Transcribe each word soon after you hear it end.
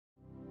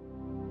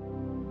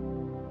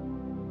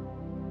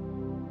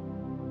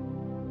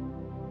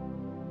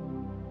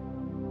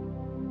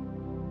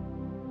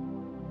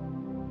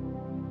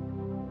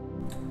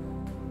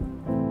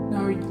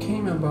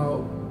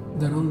about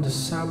that on the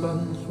Sabbath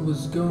he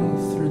was going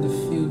through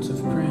the fields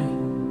of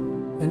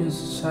grain, and his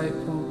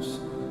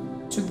disciples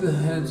took the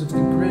heads of the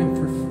grain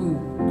for food,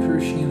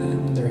 crushing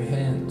them in their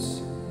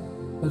hands.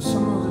 But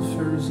some of the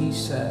Pharisees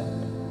said,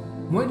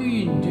 "Why do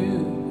you do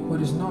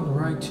what is not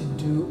right to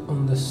do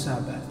on the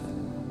Sabbath?"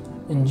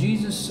 And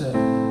Jesus said,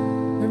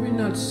 "Have you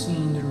not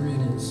seen the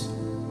writings,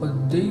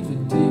 what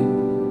David did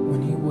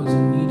when he was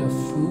in need of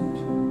food?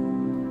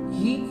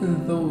 He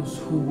and those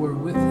who were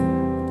with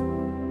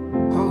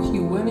him, how he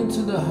went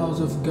into the house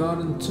of God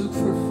and took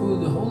for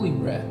food the holy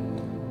bread,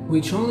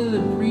 which only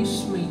the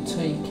priests may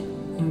take,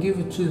 and give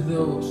it to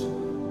those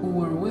who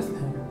were with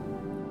him.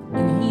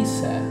 And he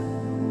said,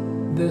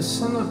 the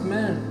Son of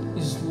Man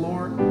is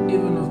Lord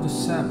even of the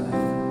Sabbath."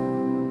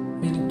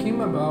 And it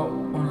came about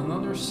on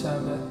another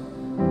Sabbath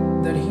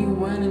that he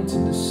went into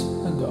the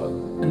synagogue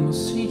and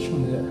was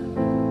teaching there.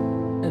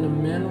 And a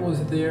man was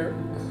there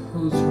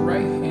whose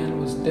right hand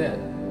was dead.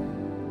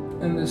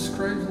 And the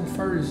scribes and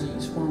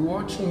Pharisees were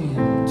watching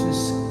him to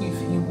see if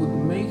he would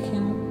make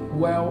him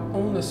well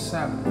on the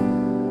Sabbath,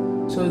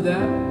 so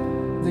that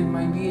they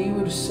might be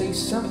able to say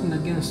something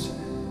against him.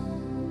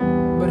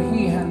 But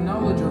he had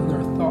knowledge of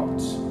their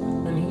thoughts,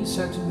 and he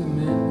said to the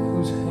man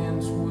whose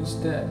hand was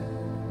dead,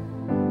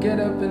 "Get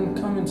up and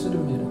come into the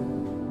middle."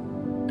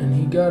 And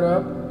he got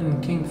up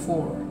and came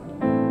forward.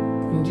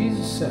 And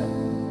Jesus said,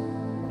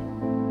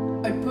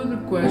 "I put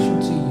a question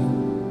to you.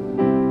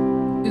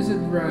 Is it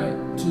right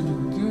to do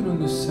good on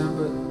the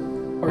Sabbath,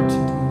 or to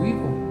do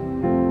evil?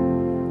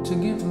 To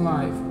give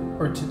life,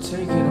 or to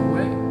take it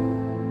away?"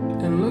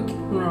 And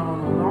looking around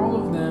on all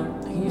of them,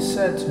 he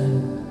said to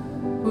him,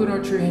 "Put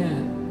out your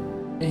hand."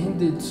 And he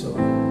did so,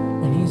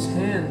 and his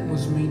hand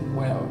was made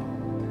well.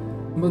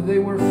 But they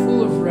were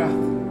full of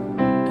wrath,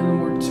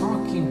 and were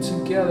talking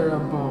together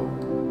about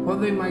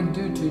what they might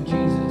do to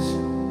Jesus.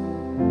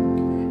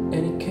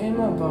 And it came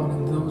about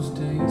in those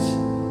days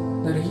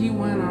that he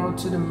went out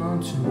to the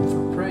mountain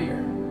for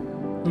prayer,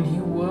 and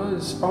he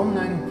was all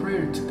night in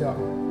prayer to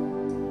God.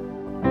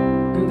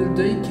 And the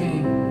day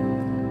came,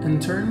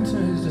 and turning to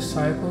his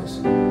disciples,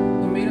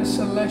 he made a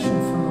selection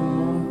from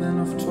among them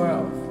of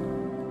 12,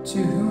 to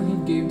whom he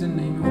gave the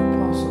name of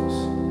apostles: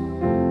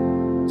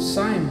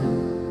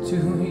 Simon, to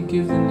whom he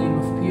gave the name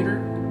of Peter,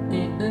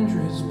 and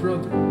Andrew his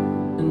brother,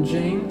 and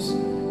James,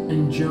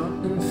 and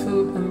John, and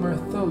Philip, and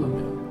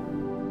Bartholomew,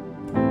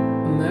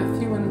 and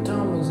Matthew, and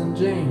Thomas, and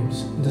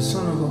James, the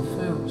son of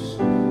Theophilus,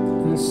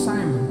 and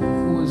Simon,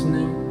 who was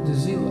named the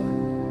Zealot,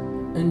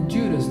 and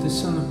Judas, the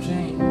son of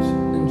James,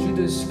 and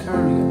Judas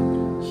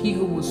Iscariot, he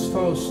who was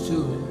false to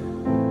him.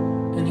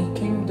 And he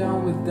came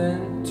down with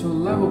them to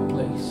a level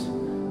place,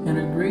 and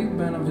a great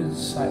band of his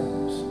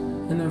disciples,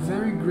 and a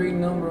very great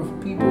number of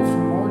people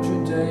from all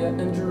Judea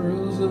and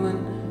Jerusalem,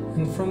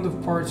 and from the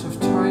parts of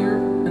Tyre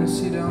and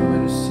Sidon by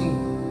the sea,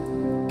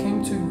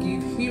 came to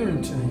give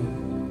hearing to him,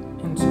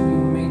 and to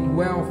be made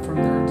well from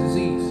their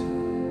disease.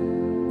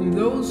 And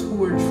those who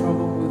were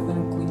troubled with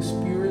unclean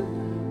spirit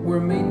were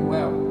made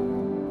well.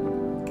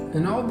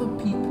 And all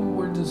the people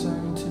were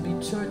desiring to be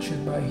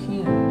touched by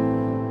him,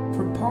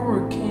 for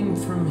power came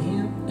from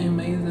him and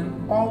made them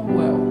all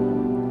well.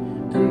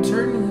 And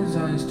turning his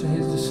eyes to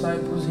his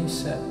disciples, he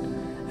said,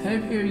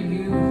 "Happy are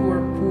you who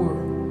are poor,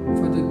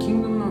 for the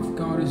kingdom of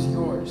God is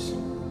yours.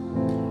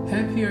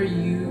 Happy are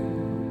you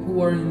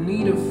who are in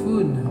need of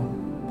food now,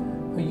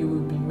 for you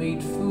will be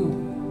made full.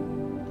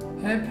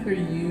 Happy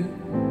are you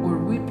who are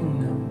weeping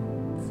now,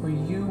 for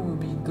you will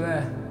be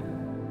glad.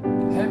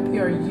 Happy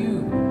are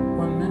you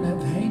when men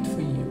have hate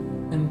for you,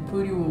 and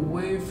put you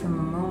away from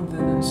among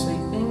them, and say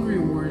angry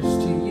words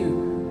to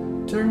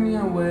you, turning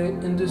away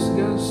in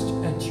disgust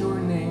at your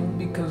name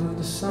because of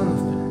the Son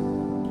of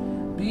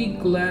Man. Be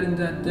glad in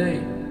that day,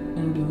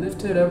 and be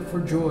lifted up for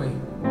joy,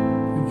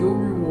 for your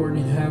reward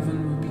in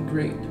heaven will be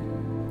great.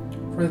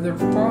 For their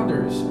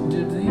fathers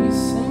did these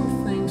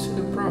same things to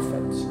the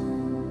prophets.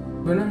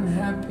 But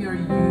unhappy are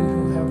you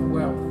who have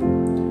wealth,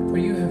 for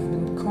you have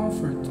been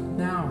comforted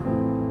now.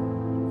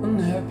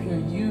 Unhappy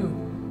are you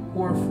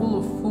who are full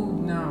of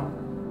food now,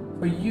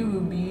 for you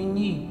will be in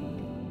need.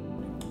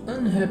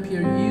 Unhappy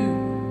are you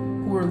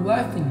who are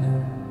laughing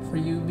now, for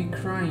you will be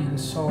crying in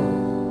sorrow.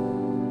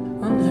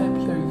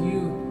 Unhappy are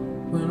you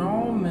when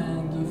all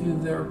men give you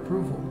their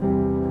approval,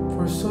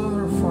 for so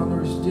their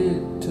fathers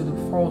did to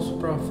the false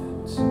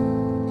prophets.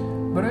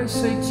 But I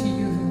say to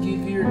you who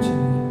give ear to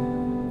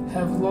me,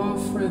 have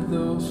love for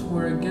those who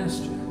are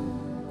against you.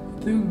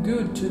 Do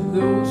good to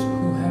those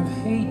who have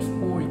hate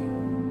for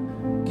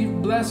you.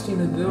 Give blessing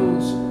to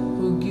those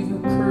who give you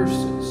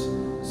curses.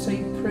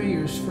 Say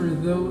prayers for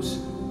those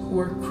who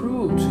are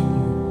cruel to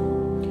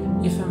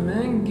you. If a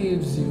man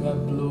gives you a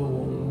blow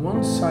on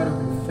one side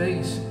of your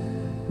face,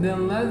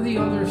 then let the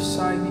other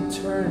side be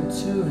turned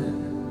to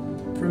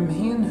him. From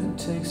him who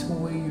takes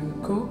away your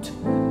coat,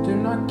 do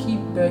not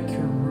keep back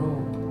your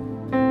robe.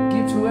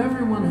 Give to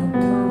everyone who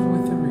comes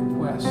with a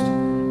request,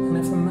 and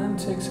if a man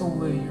takes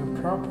away your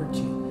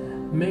property,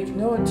 make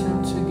no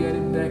attempt to get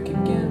it back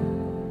again.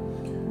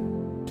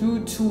 Do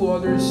to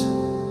others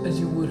as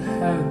you would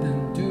have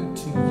them do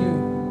to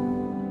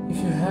you. If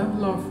you have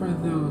love for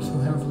those who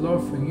have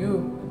love for you,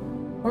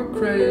 what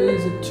credit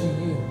is it to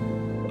you?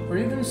 Or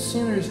even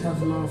sinners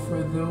have love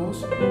for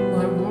those who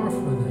have love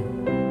for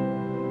them.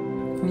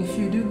 And if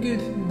you do good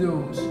to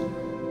those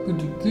who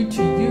do good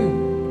to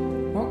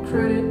you, what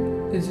credit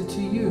is it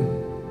to you?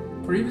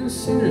 For even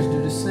sinners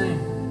do the same.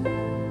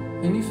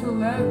 And if you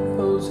let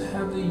those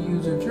have the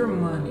use of your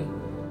money,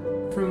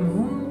 from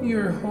whom you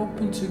are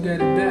hoping to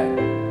get it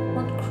back,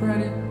 what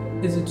credit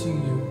is it to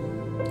you?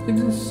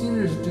 Even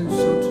sinners do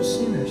so to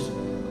sinners,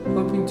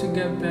 hoping to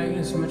get back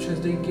as much as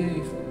they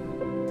gave.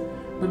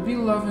 But be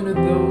loving to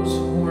those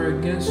who are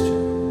against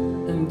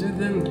you, and do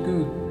them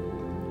good,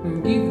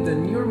 and give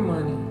them your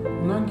money,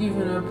 not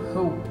giving up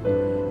hope,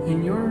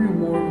 and your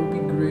reward will be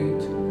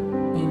great,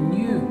 and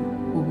you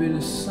will be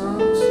the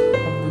sons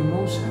of the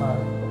Most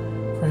High,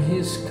 for He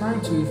is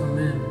kind to evil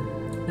men,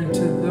 and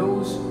to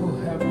those who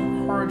have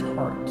hard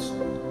hearts.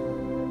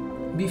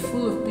 Be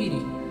full of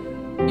pity,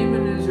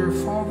 even as your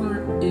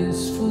Father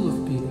is full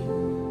of pity.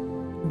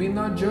 Be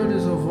not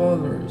judges of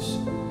others,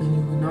 and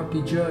you will not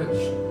be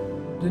judged.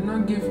 Do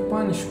not give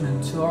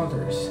punishment to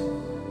others,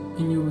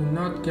 and you will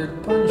not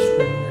get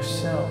punishment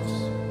yourselves.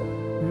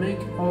 Make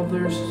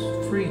others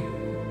free,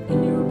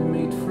 and you will be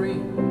made free.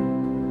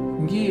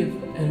 Give,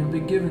 and it will be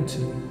given to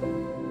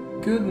you.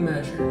 Good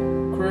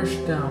measure,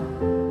 crushed down,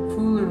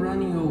 fully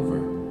running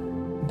over,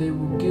 they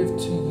will give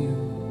to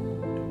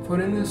you. For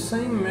in the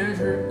same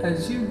measure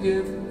as you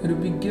give, it will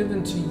be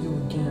given to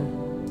you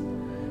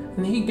again.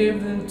 And he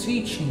gave them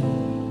teaching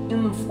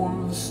in the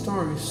form of a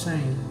story,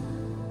 saying,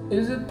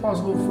 Is it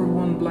possible for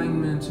one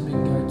blind man to be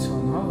guide to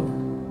another?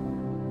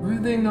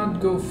 Will they not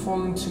go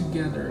falling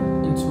together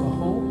into a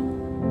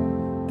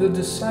hole? The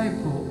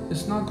disciple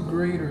is not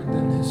greater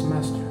than his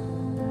master,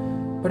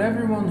 but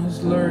everyone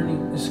whose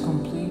learning is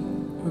complete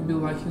will be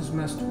like his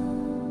master.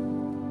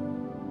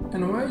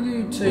 And why do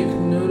you take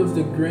note of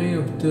the grain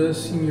of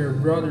dust in your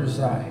brother's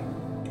eye,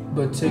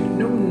 but take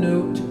no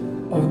note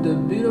of the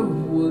bit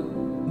of wood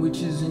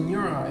which is in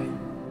your eye?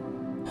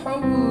 How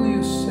will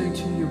you say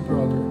to your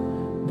brother,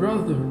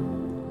 Brother,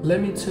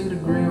 let me take the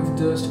grain of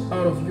dust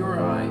out of your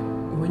eye,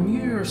 when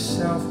you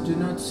yourself do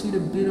not see the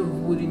bit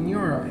of wood in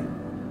your eye?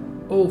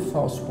 O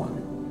false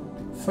one!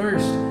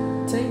 First,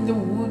 take the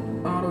wood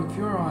out of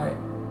your eye,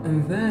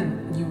 and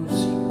then you will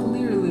see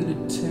clearly to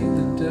take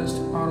the dust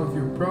out of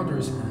your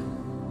brother's eye.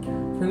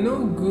 For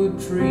no good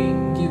tree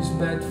gives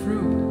bad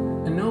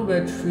fruit, and no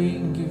bad tree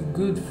gives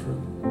good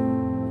fruit.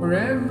 For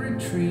every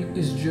tree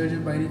is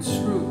judged by its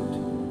fruit.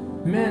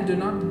 Men do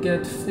not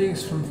get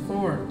figs from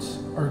thorns,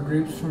 or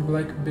grapes from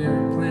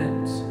blackberry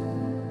plants.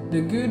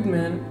 The good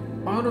man,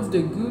 out of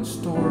the good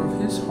store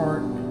of his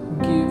heart,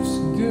 gives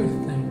good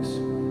things,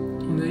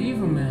 and the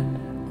evil man,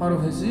 out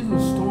of his evil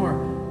store,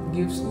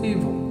 gives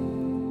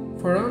evil.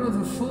 For out of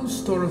the full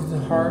store of the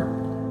heart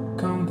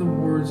come the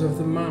words of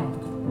the mouth.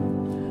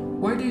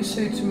 Why do you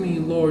say to me,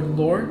 Lord,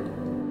 Lord,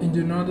 and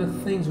do not the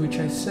things which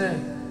I say?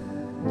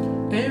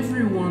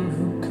 Everyone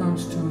who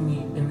comes to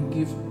me and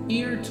gives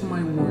ear to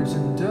my words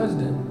and does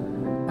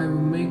them, I will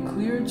make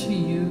clear to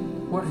you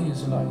what he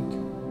is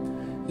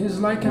like. He is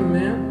like a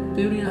man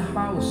building a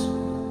house,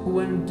 who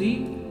went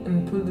deep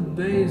and put the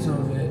base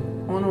of it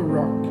on a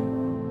rock.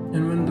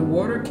 And when the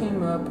water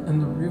came up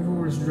and the river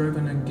was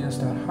driven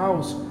against that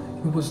house,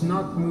 it was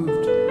not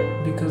moved,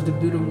 because the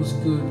builder was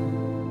good.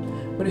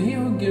 But he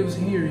who gives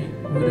hearing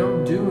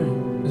without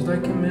doing is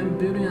like a man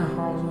building a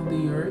house on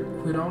the earth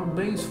without a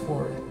base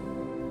for it.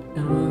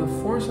 And when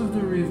the force of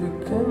the river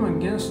came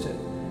against it,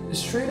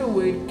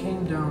 straightway it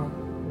came down,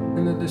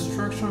 and the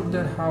destruction of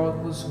that house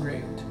was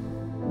great.